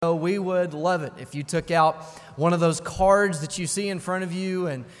So we would love it if you took out one of those cards that you see in front of you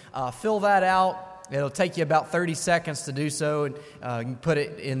and fill that out. It'll take you about 30 seconds to do so. And you can put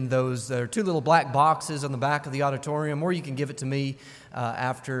it in those, there are two little black boxes on the back of the auditorium, or you can give it to me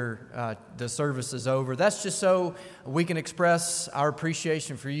after the service is over. That's just so we can express our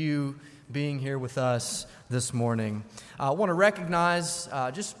appreciation for you being here with us this morning. I want to recognize,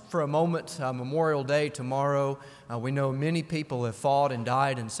 just for a moment, Memorial Day tomorrow. We know many people have fought and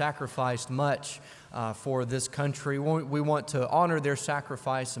died and sacrificed much for this country. We want to honor their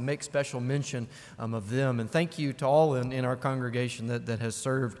sacrifice and make special mention of them. And thank you to all in our congregation that has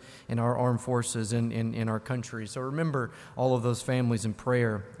served in our armed forces in our country. So remember all of those families in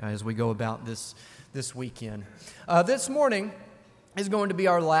prayer as we go about this weekend. This morning is going to be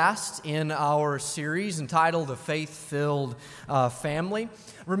our last in our series entitled The Faith-Filled Family.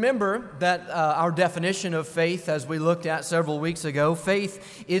 Remember that our definition of faith, as we looked at several weeks ago,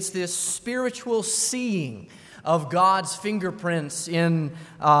 faith is this spiritual seeing of God's fingerprints in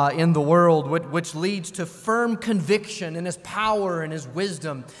the world, which leads to firm conviction in His power and His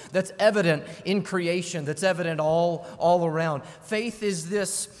wisdom that's evident in creation, that's evident all around. Faith is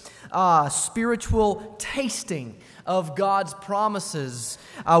this spiritual tasting of God's promises,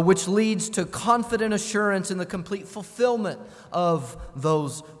 which leads to confident assurance in the complete fulfillment of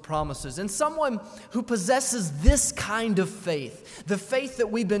those promises. And someone who possesses this kind of faith, the faith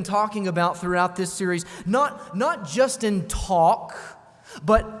that we've been talking about throughout this series, not just in talk,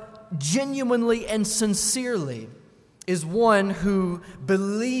 but genuinely and sincerely, is one who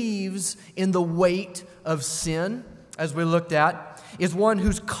believes in the weight of sin, as we looked at, is one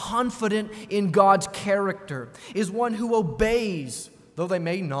who's confident in God's character, is one who obeys, though they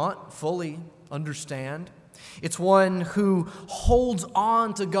may not fully understand. It's one who holds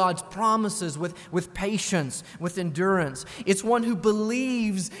on to God's promises with patience, with endurance. It's one who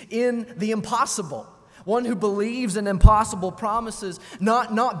believes in the impossible. One who believes in impossible promises,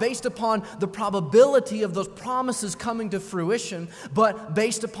 not based upon the probability of those promises coming to fruition, but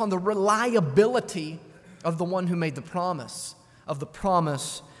based upon the reliability of the one who made the promise, of the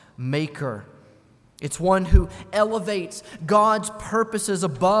promise maker. It's one who elevates God's purposes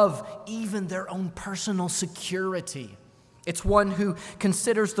above even their own personal security. It's one who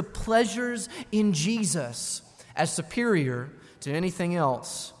considers the pleasures in Jesus as superior to anything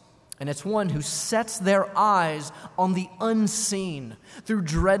else. And it's one who sets their eyes on the unseen through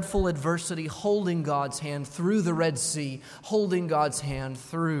dreadful adversity, holding God's hand through the Red Sea, holding God's hand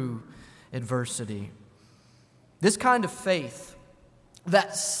through adversity. This kind of faith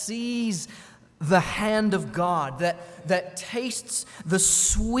that sees the hand of God, that tastes the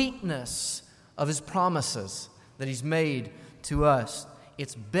sweetness of His promises that He's made to us,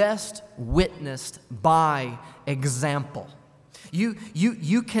 it's best witnessed by example.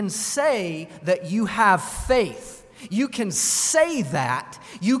 You can say that you have faith. You can say that,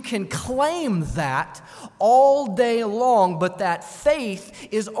 you can claim that all day long, but that faith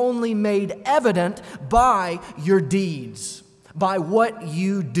is only made evident by your deeds, by what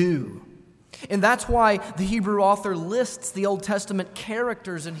you do. And that's why the Hebrew author lists the Old Testament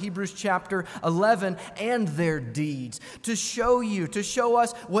characters in Hebrews chapter 11 and their deeds to show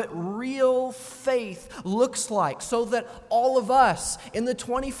us what real faith looks like, so that all of us in the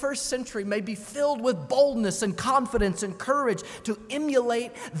 21st century may be filled with boldness and confidence and courage to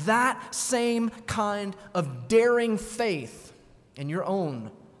emulate that same kind of daring faith in your own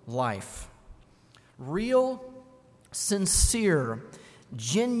life. Real, sincere,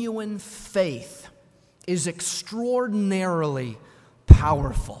 genuine faith is extraordinarily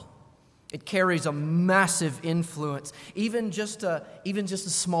powerful. It carries a massive influence, even just a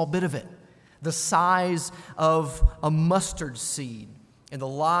small bit of it, the size of a mustard seed in the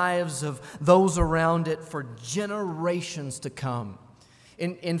lives of those around it for generations to come.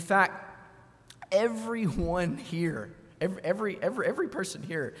 In fact, everyone here, every person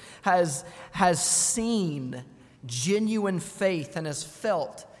here has seen genuine faith and has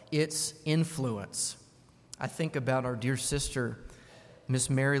felt its influence. I think about our dear sister, Miss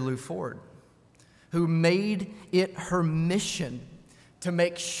Mary Lou Ford, who made it her mission to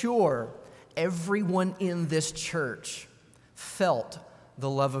make sure everyone in this church felt the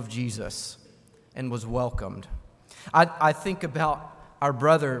love of Jesus and was welcomed. I think about our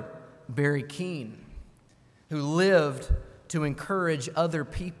brother, Barry Keene, who lived to encourage other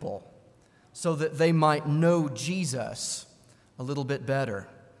people so that they might know Jesus a little bit better.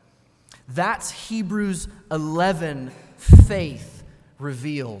 That's Hebrews 11 faith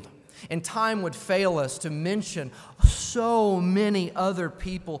revealed. And time would fail us to mention so many other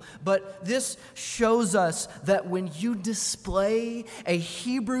people. But this shows us that when you display a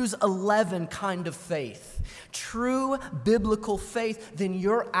Hebrews 11 kind of faith, true biblical faith, then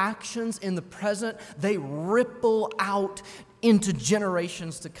your actions in the present, they ripple out into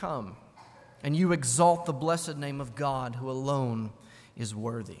generations to come. And you exalt the blessed name of God, who alone is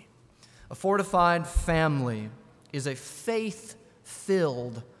worthy. A fortified family is a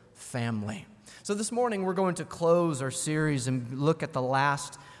faith-filled family. So this morning we're going to close our series and look at the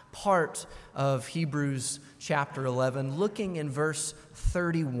last part of Hebrews chapter 11, looking in verse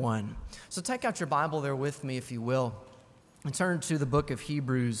 31. So take out your Bible there with me, if you will, and turn to the book of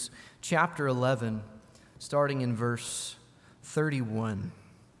Hebrews chapter 11, starting in verse 31.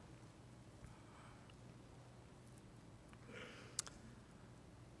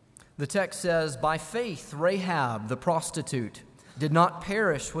 The text says, "By faith Rahab the prostitute did not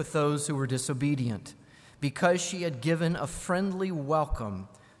perish with those who were disobedient, because she had given a friendly welcome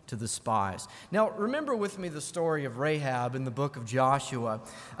to the spies." Now, remember with me the story of Rahab in the book of Joshua.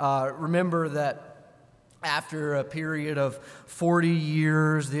 Remember that after a period of 40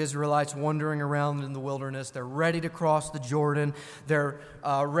 years, the Israelites wandering around in the wilderness, they're ready to cross the Jordan. They're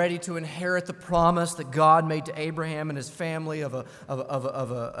ready to inherit the promise that God made to Abraham and his family of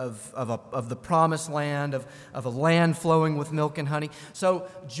the promised land, of a land flowing with milk and honey. So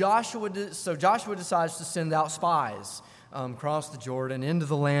Joshua decides to send out spies across the Jordan into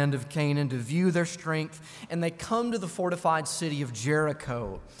the land of Canaan to view their strength, and they come to the fortified city of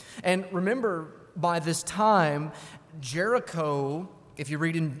Jericho. And remember, by this time, Jericho, if you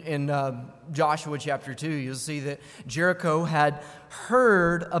read in Joshua chapter 2, you'll see that Jericho had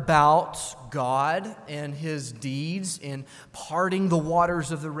heard about God and his deeds in parting the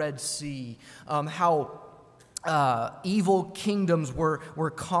waters of the Red Sea, how evil kingdoms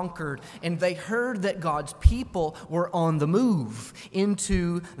were conquered, and they heard that God's people were on the move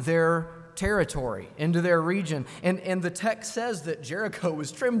into their territory, into their region. And the text says that Jericho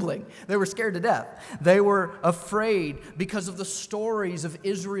was trembling. They were scared to death. They were afraid because of the stories of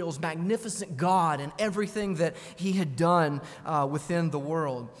Israel's magnificent God and everything that he had done within the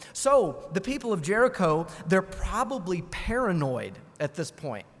world. So the people of Jericho, they're probably paranoid at this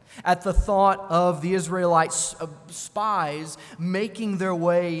point, at the thought of the Israelite spies making their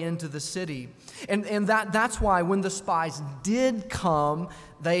way into the city. And that's why when the spies did come,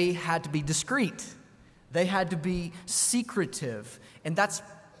 they had to be discreet. They had to be secretive. And that's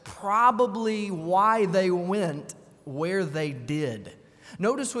probably why they went where they did.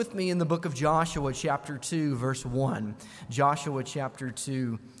 Notice with me in the book of Joshua chapter 2, verse 1. Joshua chapter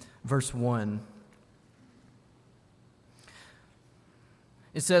 2, verse 1.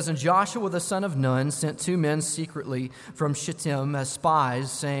 It says, "And Joshua the son of Nun sent 2 men secretly from Shittim as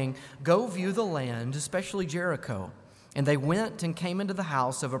spies, saying, 'Go view the land, especially Jericho.' And they went and came into the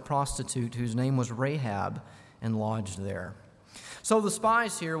house of a prostitute whose name was Rahab, and lodged there." So the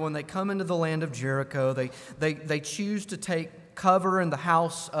spies here, when they come into the land of Jericho, they choose to take cover in the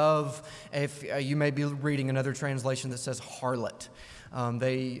house of, if you may be reading another translation that says harlot.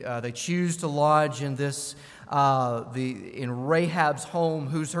 They choose to lodge in this in Rahab's home,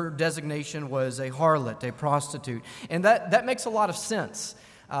 her designation was a harlot, a prostitute, and that makes a lot of sense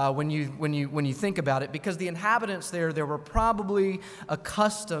when you think about it, because the inhabitants there were probably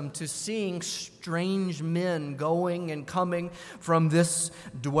accustomed to seeing strange men going and coming from this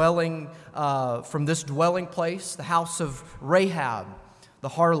dwelling place, the house of Rahab, the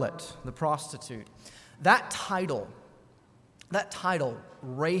harlot, the prostitute. That title,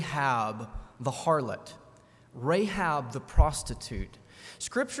 Rahab the harlot, Rahab the prostitute,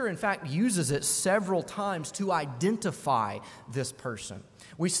 Scripture, in fact, uses it several times to identify this person.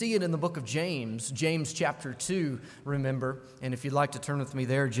 We see it in the book of James, James chapter 2, remember, and if you'd like to turn with me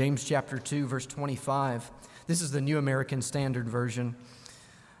there, James chapter 2, verse 25. This is the New American Standard Version.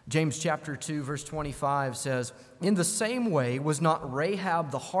 James chapter 2, verse 25 says, "In the same way was not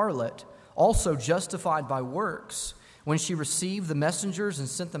Rahab the harlot also justified by works, when she received the messengers and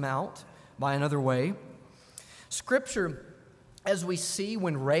sent them out by another way?" Scripture, as we see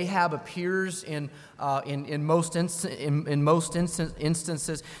when Rahab appears in most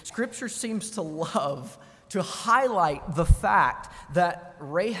instances, Scripture seems to love to highlight the fact that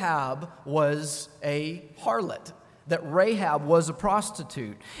Rahab was a harlot, that Rahab was a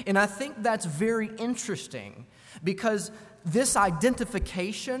prostitute. And I think that's very interesting, because this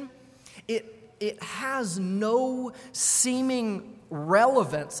identification, it has no seeming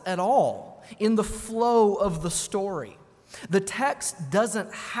relevance at all in the flow of the story. The text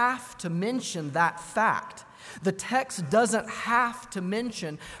doesn't have to mention that fact. The text doesn't have to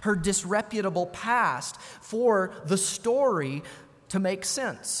mention her disreputable past for the story to make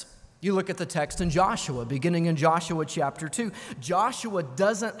sense. You look at the text in Joshua, beginning in Joshua chapter 2. Joshua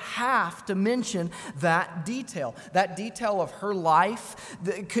doesn't have to mention that detail of her life.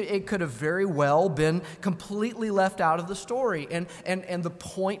 It could have very well been completely left out of the story, and the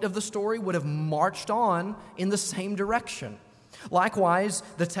point of the story would have marched on in the same direction. Likewise,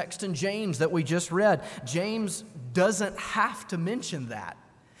 the text in James that we just read, James doesn't have to mention that.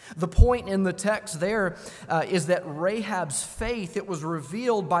 The point in the text there is that Rahab's faith, it was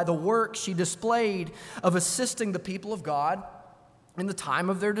revealed by the work she displayed of assisting the people of God in the time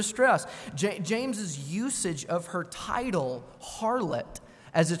of their distress. James's usage of her title, harlot,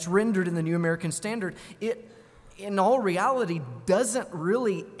 as it's rendered in the New American Standard, it in all reality doesn't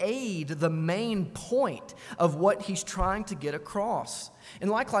really aid the main point of what he's trying to get across.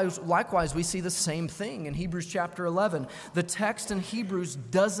 And likewise, we see the same thing in Hebrews chapter 11. The text in Hebrews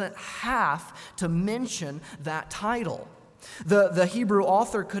doesn't have to mention that title. The Hebrew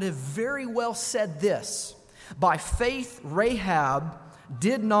author could have very well said this: by faith Rahab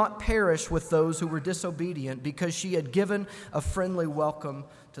did not perish with those who were disobedient, because she had given a friendly welcome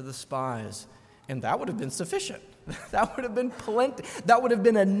to the spies. And that would have been sufficient. That would have been plenty. That would have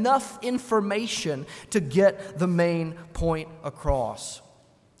been enough information to get the main point across.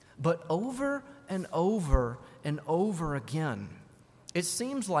 But over and over and over again, it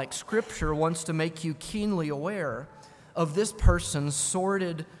seems like Scripture wants to make you keenly aware of this person's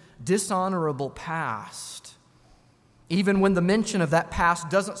sordid, dishonorable past, even when the mention of that past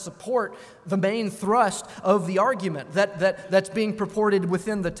doesn't support the main thrust of the argument that's being purported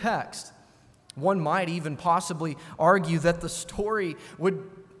within the text. One might even possibly argue that the story would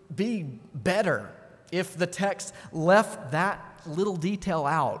be better if the text left that little detail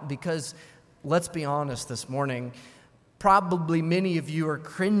out, because let's be honest this morning, probably many of you are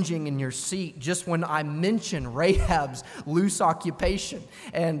cringing in your seat just when I mention Rahab's loose occupation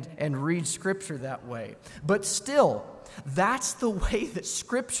and read Scripture that way. But still, that's the way that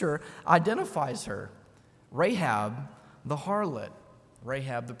Scripture identifies her. Rahab the harlot.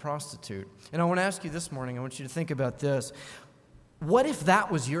 Rahab the prostitute. And I want to ask you this morning, I want you to think about this. What if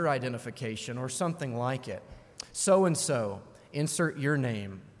that was your identification or something like it? So-and-so, insert your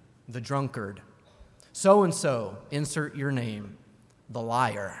name, the drunkard. So-and-so, insert your name, the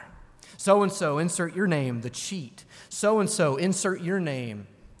liar. So-and-so, insert your name, the cheat. So-and-so, insert your name,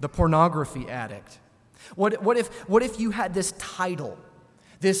 the pornography addict. What if you had this title,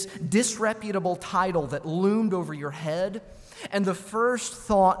 this disreputable title that loomed over your head, and the first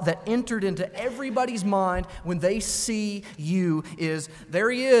thought that entered into everybody's mind when they see you is, there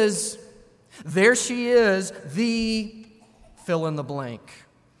he is, there she is, the fill in the blank.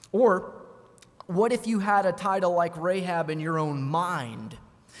 Or what if you had a title like Rahab in your own mind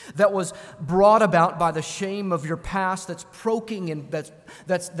that was brought about by the shame of your past, that's poking and that's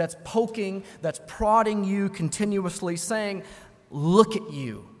prodding you continuously, saying, look at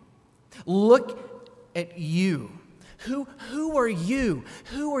you. Look at you. Who are you?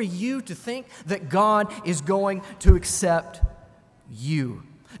 Who are you to think that God is going to accept you?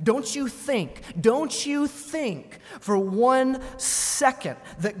 Don't you think for 1 second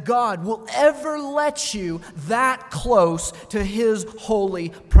that God will ever let you that close to His holy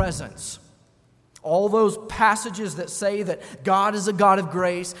presence? All those passages that say that God is a God of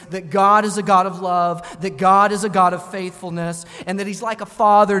grace, that God is a God of love, that God is a God of faithfulness, and that He's like a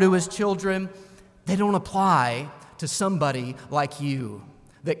father to His children, they don't apply to somebody like you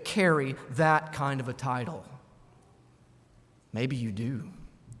that carry that kind of a title. Maybe you do.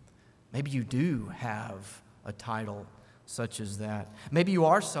 Maybe you do have a title such as that. Maybe you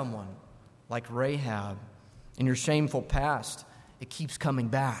are someone like Rahab. In your shameful past, it keeps coming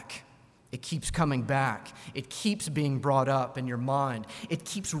back. It keeps coming back. It keeps being brought up in your mind. It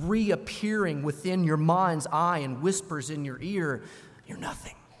keeps reappearing within your mind's eye and whispers in your ear, you're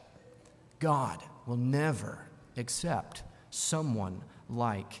nothing. God will never accept someone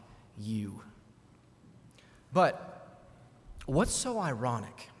like you. But what's so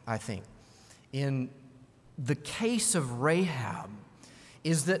ironic, I think, in the case of Rahab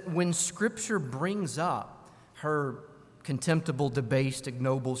is that when Scripture brings up her contemptible, debased,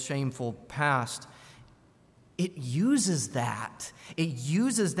 ignoble, shameful past, it uses that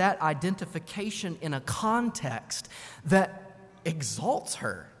identification in a context that exalts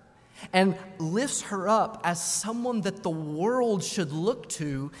her and lifts her up as someone that the world should look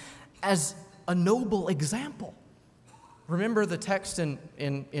to as a noble example. Remember the text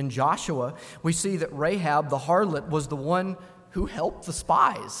in Joshua, we see that Rahab, the harlot, was the one who helped the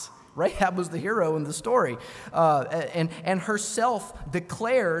spies. Rahab was the hero in the story, and herself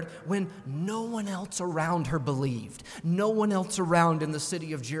declared when no one else around her believed. No one else around in the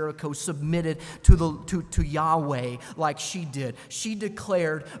city of Jericho submitted to Yahweh like she did. She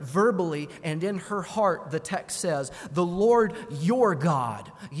declared verbally and in her heart, the text says, "The Lord your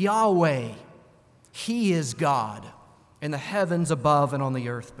God, Yahweh, He is God in the heavens above and on the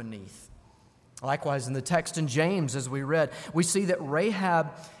earth beneath." Likewise, in the text in James, as we read, we see that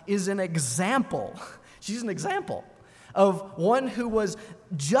Rahab is an example. She's an example of one who was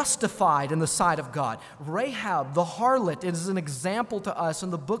justified in the sight of God. Rahab, the harlot, is an example to us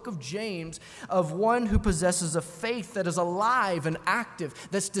in the book of James of one who possesses a faith that is alive and active,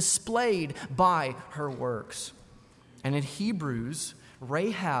 that's displayed by her works. And in Hebrews,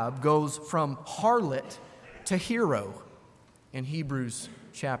 Rahab goes from harlot to hero in Hebrews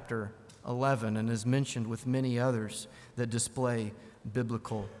chapter 11, and is mentioned with many others that display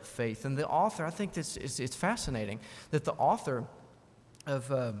biblical faith. And the author, I think it's fascinating that the author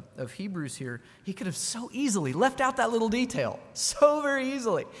of Hebrews here, he could have so easily left out that little detail, so very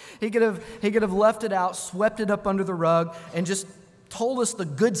easily. He could have left it out, swept it up under the rug, and just told us the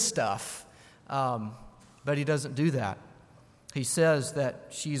good stuff. But he doesn't do that. He says that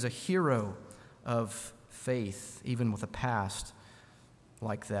she's a hero of faith, even with a past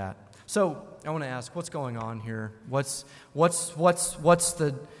like that. So I want to ask, what's going on here? What's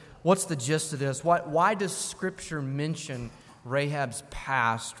the gist of this? Why does Scripture mention Rahab's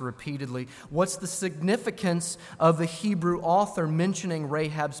past repeatedly? What's the significance of the Hebrew author mentioning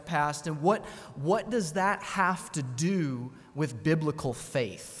Rahab's past, and what does that have to do with biblical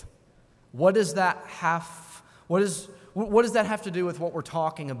faith? What does that have to do with what we're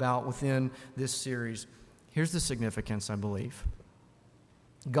talking about within this series? Here's the significance, I believe.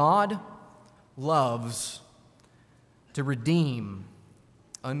 God loves to redeem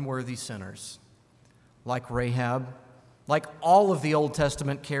unworthy sinners, like Rahab, like all of the Old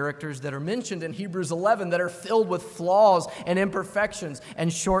Testament characters that are mentioned in Hebrews 11 that are filled with flaws and imperfections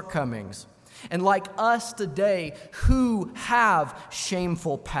and shortcomings, and like us today who have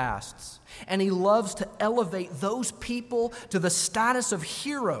shameful pasts. And He loves to elevate those people to the status of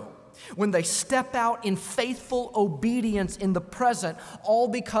hero when they step out in faithful obedience in the present, all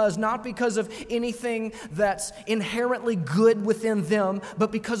because, not because of anything that's inherently good within them,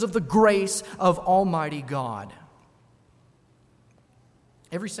 but because of the grace of Almighty God.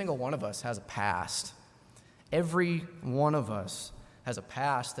 Every single one of us has a past. Every one of us has a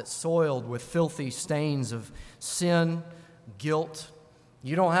past that's soiled with filthy stains of sin, guilt.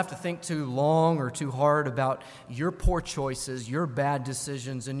 You don't have to think too long or too hard about your poor choices, your bad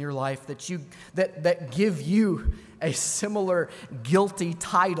decisions in your life that give you a similar guilty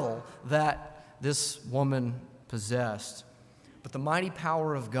title that this woman possessed. But the mighty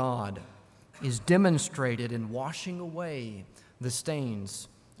power of God is demonstrated in washing away the stains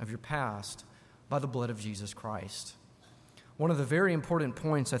of your past by the blood of Jesus Christ. One of the very important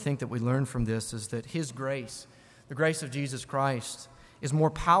points I think that we learn from this is that His grace, the grace of Jesus Christ, is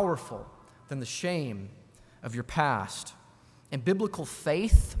more powerful than the shame of your past. And biblical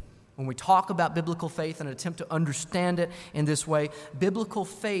faith, when we talk about biblical faith and attempt to understand it in this way, biblical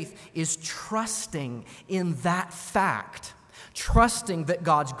faith is trusting in that fact, trusting that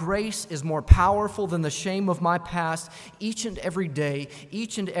God's grace is more powerful than the shame of my past each and every day,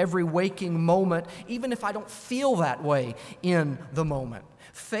 each and every waking moment, even if I don't feel that way in the moment.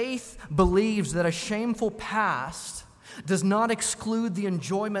 Faith believes that a shameful past does not exclude the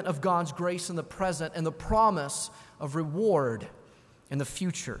enjoyment of God's grace in the present and the promise of reward in the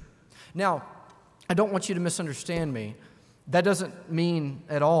future. Now, I don't want you to misunderstand me. That doesn't mean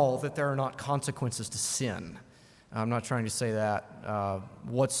at all that there are not consequences to sin. I'm not trying to say that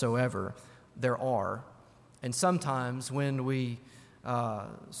whatsoever. There are. And sometimes when we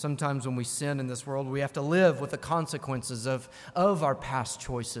sin in this world, we have to live with the consequences of our past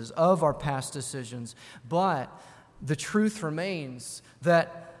choices, of our past decisions. But the truth remains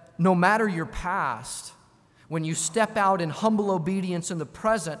that no matter your past, when you step out in humble obedience in the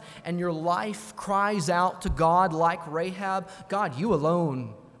present and your life cries out to God like Rahab, God, you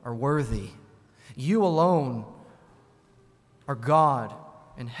alone are worthy. You alone are God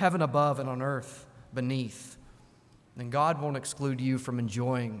in heaven above and on earth beneath. And God won't exclude you from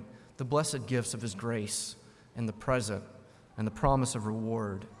enjoying the blessed gifts of His grace in the present and the promise of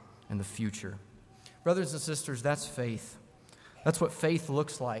reward in the future. Brothers and sisters, that's faith. That's what faith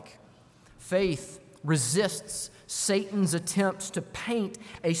looks like. Faith resists Satan's attempts to paint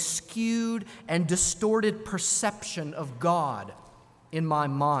a skewed and distorted perception of God in my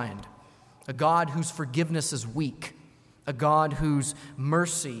mind. A God whose forgiveness is weak, a God whose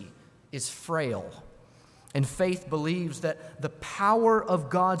mercy is frail. And faith believes that the power of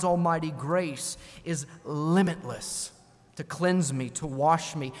God's almighty grace is limitless to cleanse me, to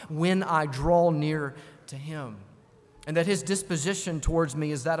wash me when I draw near to Him. And that His disposition towards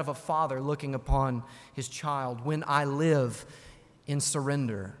me is that of a father looking upon his child when I live in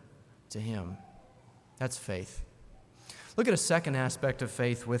surrender to Him. That's faith. Look at a second aspect of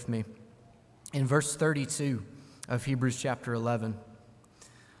faith with me in verse 32 of Hebrews chapter 11.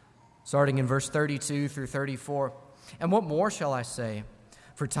 Starting in verse 32 through 34. And what more shall I say?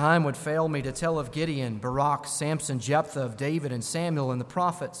 For time would fail me to tell of Gideon, Barak, Samson, Jephthah, of David and Samuel and the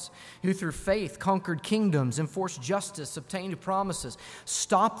prophets, who through faith conquered kingdoms, enforced justice, obtained promises,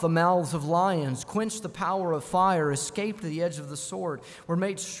 stopped the mouths of lions, quenched the power of fire, escaped the edge of the sword, were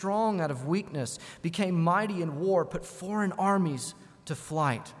made strong out of weakness, became mighty in war, put foreign armies to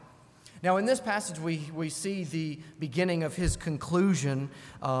flight. Now, in this passage, we see the beginning of his conclusion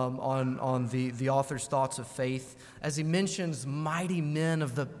on the author's thoughts of faith, as he mentions mighty men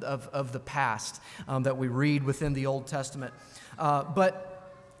of the past that we read within the Old Testament.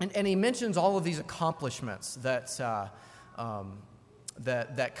 And he mentions all of these accomplishments that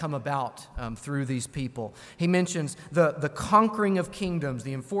come about through these people. He mentions the conquering of kingdoms,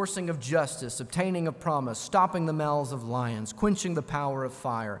 the enforcing of justice, obtaining of promise, stopping the mouths of lions, quenching the power of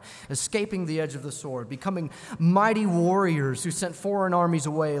fire, escaping the edge of the sword, becoming mighty warriors who sent foreign armies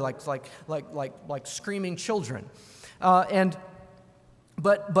away like screaming children. But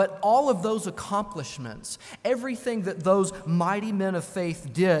all of those accomplishments, everything that those mighty men of faith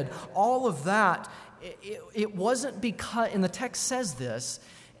did, all of that, it wasn't because, and the text says this,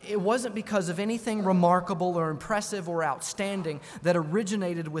 it wasn't because of anything remarkable or impressive or outstanding that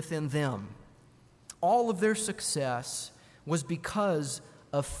originated within them. All of their success was because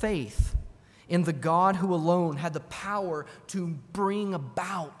of faith in the God who alone had the power to bring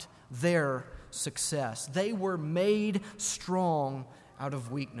about their success. They were made strong out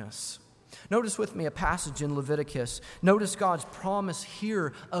of weakness. Notice with me a passage in Leviticus. Notice God's promise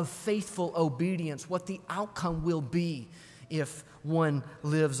here of faithful obedience, what the outcome will be if one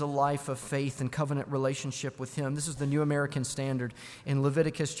lives a life of faith and covenant relationship with Him. This is the New American Standard in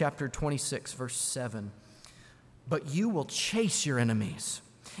Leviticus chapter 26, verse 7. But you will chase your enemies,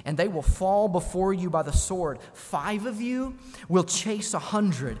 and they will fall before you by the sword. 5 of you will chase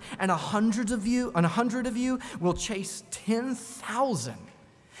 100, and 100 of you will chase 10,000.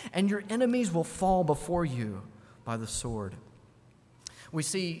 And your enemies will fall before you by the sword. We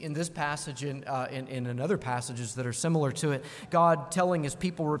see in this passage and in other passages that are similar to it, God telling His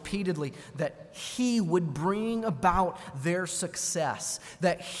people repeatedly that He would bring about their success,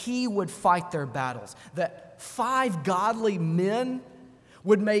 that He would fight their battles, that 5 godly men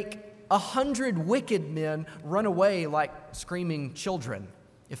would make 100 wicked men run away like screaming children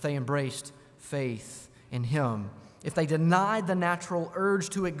if they embraced faith in Him. If they denied the natural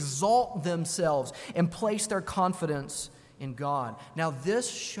urge to exalt themselves and place their confidence in God. Now this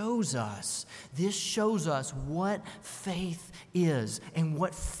shows us what faith is and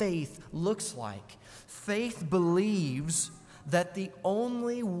what faith looks like. Faith believes that the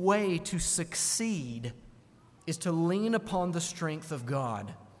only way to succeed is to lean upon the strength of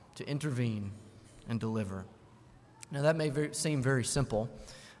God to intervene and deliver. Now that may seem very simple,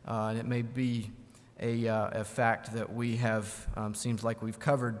 and it may be a fact that we have, seems like we've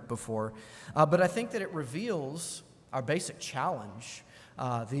covered before. But I think that it reveals our basic challenge,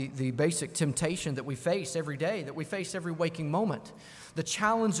 the basic temptation that we face every day, that we face every waking moment. The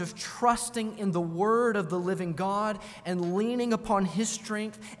challenge of trusting in the Word of the living God and leaning upon His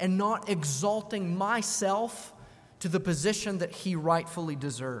strength and not exalting myself to the position that He rightfully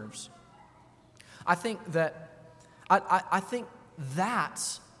deserves. I think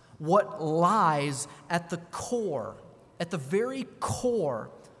that's what lies at the core, at the very core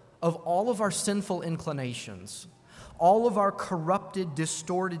of all of our sinful inclinations, all of our corrupted,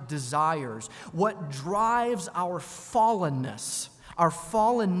 distorted desires. What drives our fallenness, our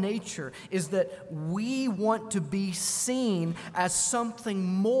fallen nature, is that we want to be seen as something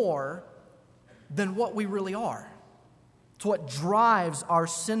more than what we really are. It's what drives our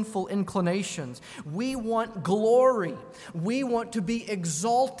sinful inclinations. We want glory. We want to be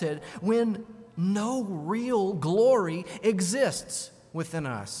exalted when no real glory exists within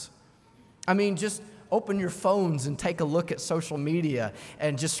us. I mean, just open your phones and take a look at social media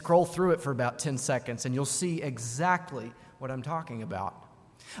and just scroll through it for about 10 seconds and you'll see exactly what I'm talking about.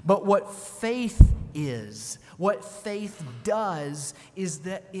 But what faith does, is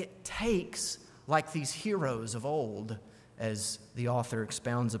that it takes, like these heroes of old, as the author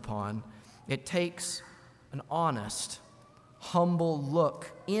expounds upon, it takes an honest, humble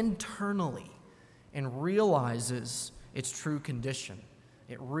look internally and realizes its true condition.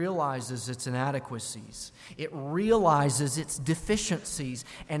 It realizes its inadequacies. It realizes its deficiencies,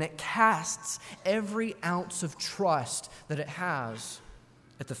 and it casts every ounce of trust that it has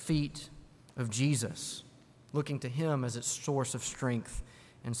at the feet of Jesus, looking to Him as its source of strength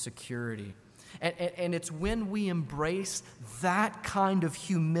and security. And it's when we embrace that kind of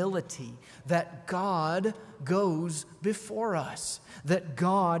humility that God goes before us, that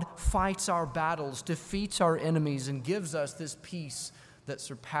God fights our battles, defeats our enemies, and gives us this peace that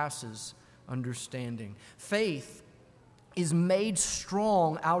surpasses understanding. Faith is made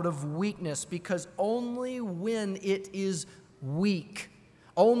strong out of weakness, because only when it is weak,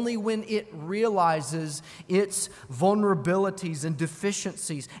 only when it realizes its vulnerabilities and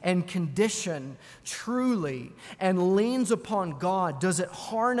deficiencies and condition truly and leans upon God, does it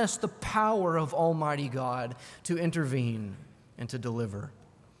harness the power of Almighty God to intervene and to deliver.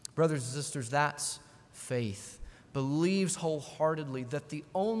 Brothers and sisters, that's faith. Believes wholeheartedly that the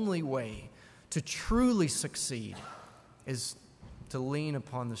only way to truly succeed is to lean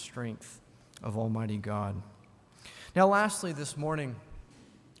upon the strength of Almighty God. Now, lastly, this morning,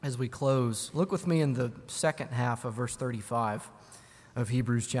 as we close, look with me in the second half of verse 35 of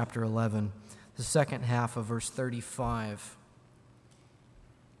Hebrews chapter 11. The second half of verse 35.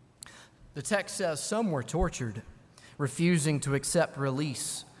 The text says, "Some were tortured, refusing to accept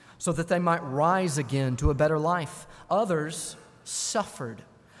release, so that they might rise again to a better life. Others suffered,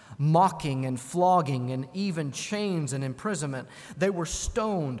 mocking and flogging, and even chains and imprisonment. They were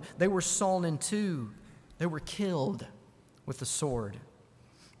stoned, they were sawn in two, they were killed with the sword."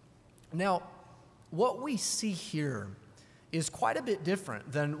 Now, what we see here is quite a bit different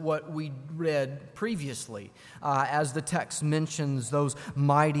than what we read previously, as the text mentions those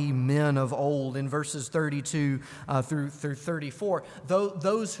mighty men of old in verses 32 through 34,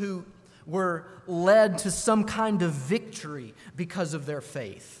 those who were led to some kind of victory because of their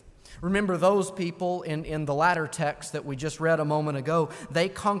faith. Remember, those people in the latter text that we just read a moment ago, they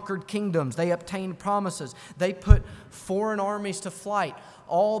conquered kingdoms, they obtained promises, they put foreign armies to flight,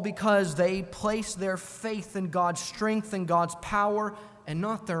 all because they placed their faith in God's strength and God's power and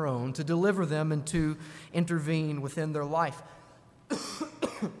not their own to deliver them and to intervene within their life.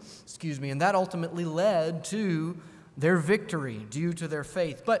 Excuse me. And that ultimately led to their victory due to their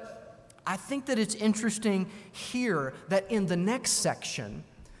faith. But I think that it's interesting here that in the next section,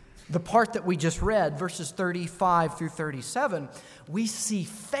 the part that we just read, verses 35 through 37, we see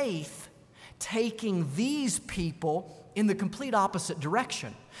faith taking these people in the complete opposite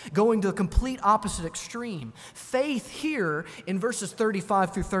direction, going to the complete opposite extreme. Faith here in verses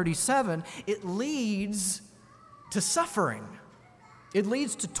 35 through 37, it leads to suffering. It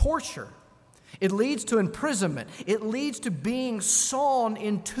leads to torture. It leads to imprisonment. It leads to being sawn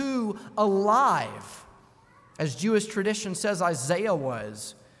in two alive, as Jewish tradition says Isaiah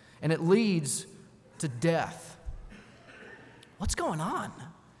was. And it leads to death. What's going on?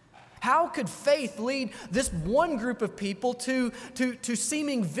 How could faith lead this one group of people to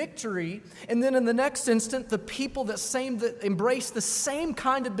seeming victory, and then in the next instant, the people that embrace the same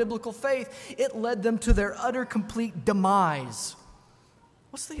kind of biblical faith, it led them to their utter complete demise?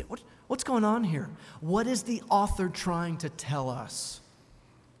 What's going on here? What is the author trying to tell us?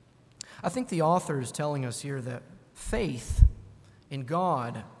 I think the author is telling us here that faith in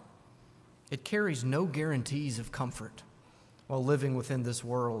God, it carries no guarantees of comfort while living within this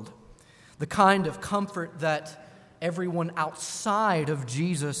world. The kind of comfort that everyone outside of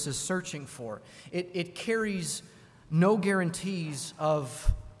Jesus is searching for. It carries no guarantees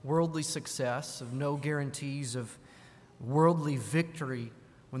of worldly success, of no guarantees of worldly victory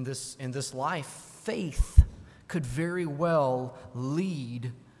in this life. Faith could very well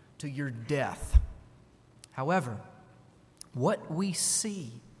lead to your death. However, what we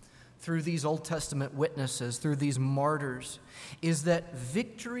see through these Old Testament witnesses, through these martyrs, is that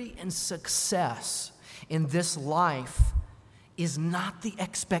victory and success in this life is not the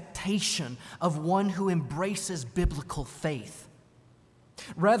expectation of one who embraces biblical faith.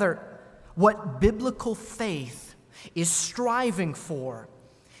 Rather, what biblical faith is striving for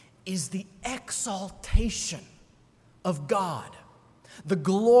is the exaltation of God, the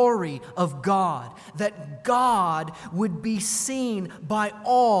glory of God, that God would be seen by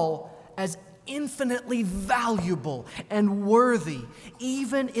all as infinitely valuable and worthy,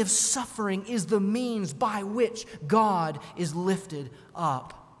 even if suffering is the means by which God is lifted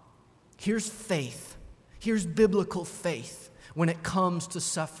up. Here's faith. Here's biblical faith when it comes to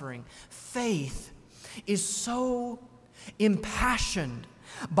suffering. Faith is so impassioned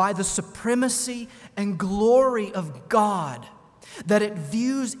by the supremacy and glory of God that it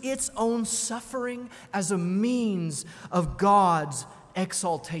views its own suffering as a means of God's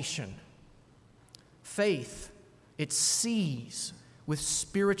exaltation. Faith, it sees with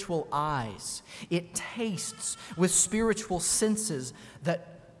spiritual eyes. It tastes with spiritual senses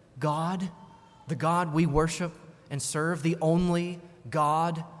that God, the God we worship and serve, the only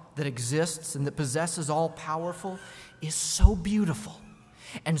God that exists and that possesses all powerful, is so beautiful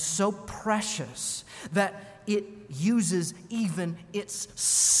and so precious that it uses even its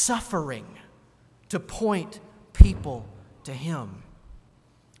suffering to point people to Him.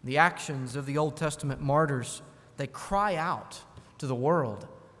 The actions of the Old Testament martyrs, they cry out to the world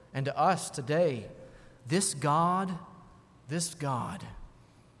and to us today, this God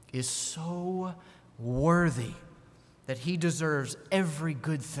is so worthy that He deserves every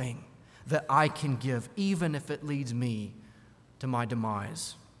good thing that I can give, even if it leads me to my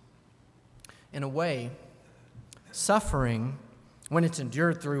demise. In a way, suffering, when it's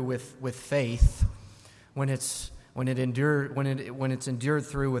endured through with faith, when it's endured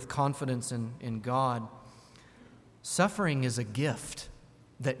through with confidence in God, suffering is a gift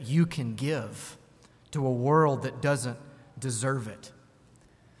that you can give to a world that doesn't deserve it.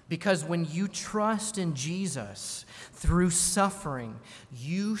 Because when you trust in Jesus through suffering,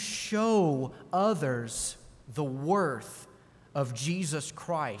 you show others the worth of Jesus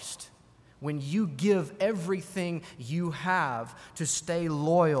Christ. When you give everything you have to stay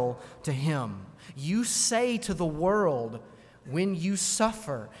loyal to Him, you say to the world, when you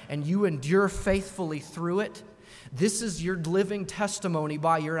suffer and you endure faithfully through it, this is your living testimony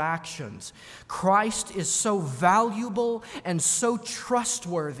by your actions. Christ is so valuable and so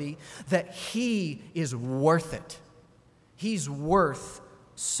trustworthy that He is worth it. He's worth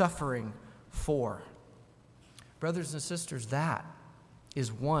suffering for. Brothers and sisters, that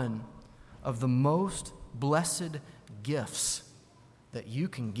is one of the most blessed gifts that you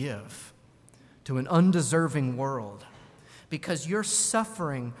can give to an undeserving world, because your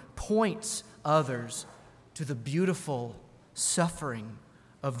suffering points others to the beautiful suffering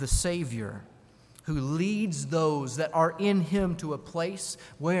of the Savior who leads those that are in Him to a place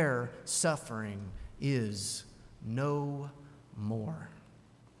where suffering is no more.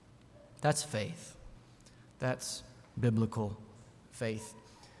 That's faith. That's biblical faith.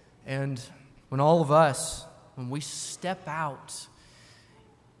 And when all of us, when we step out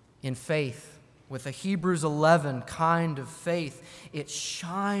in faith with a Hebrews 11 kind of faith, it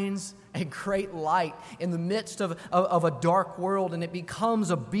shines a great light in the midst of a dark world, and it becomes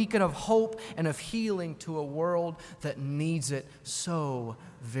a beacon of hope and of healing to a world that needs it so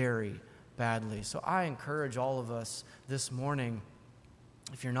very badly. So I encourage all of us this morning,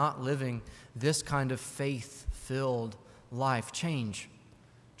 if you're not living this kind of faith-filled life, change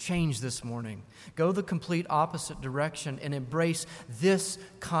this morning. Go the complete opposite direction and embrace this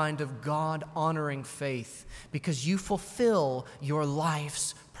kind of God-honoring faith, because you fulfill your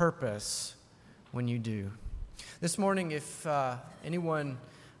life's purpose when you do. This morning, if anyone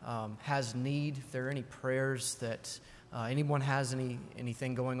has need, if there are any prayers that anyone has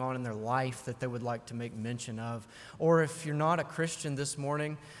anything going on in their life that they would like to make mention of, or if you're not a Christian this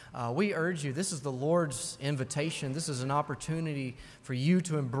morning, we urge you, this is the Lord's invitation. This is an opportunity for you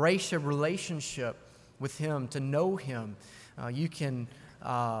to embrace a relationship with Him, to know Him. You can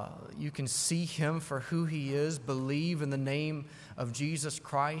see Him for who He is, believe in the name of Jesus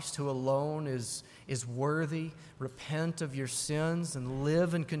Christ, who alone is worthy, repent of your sins and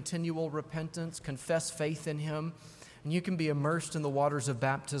live in continual repentance, confess faith in Him. And you can be immersed in the waters of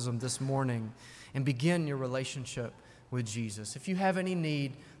baptism this morning and begin your relationship with Jesus. If you have any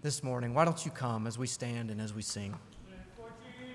need this morning, why don't you come as we stand and as we sing?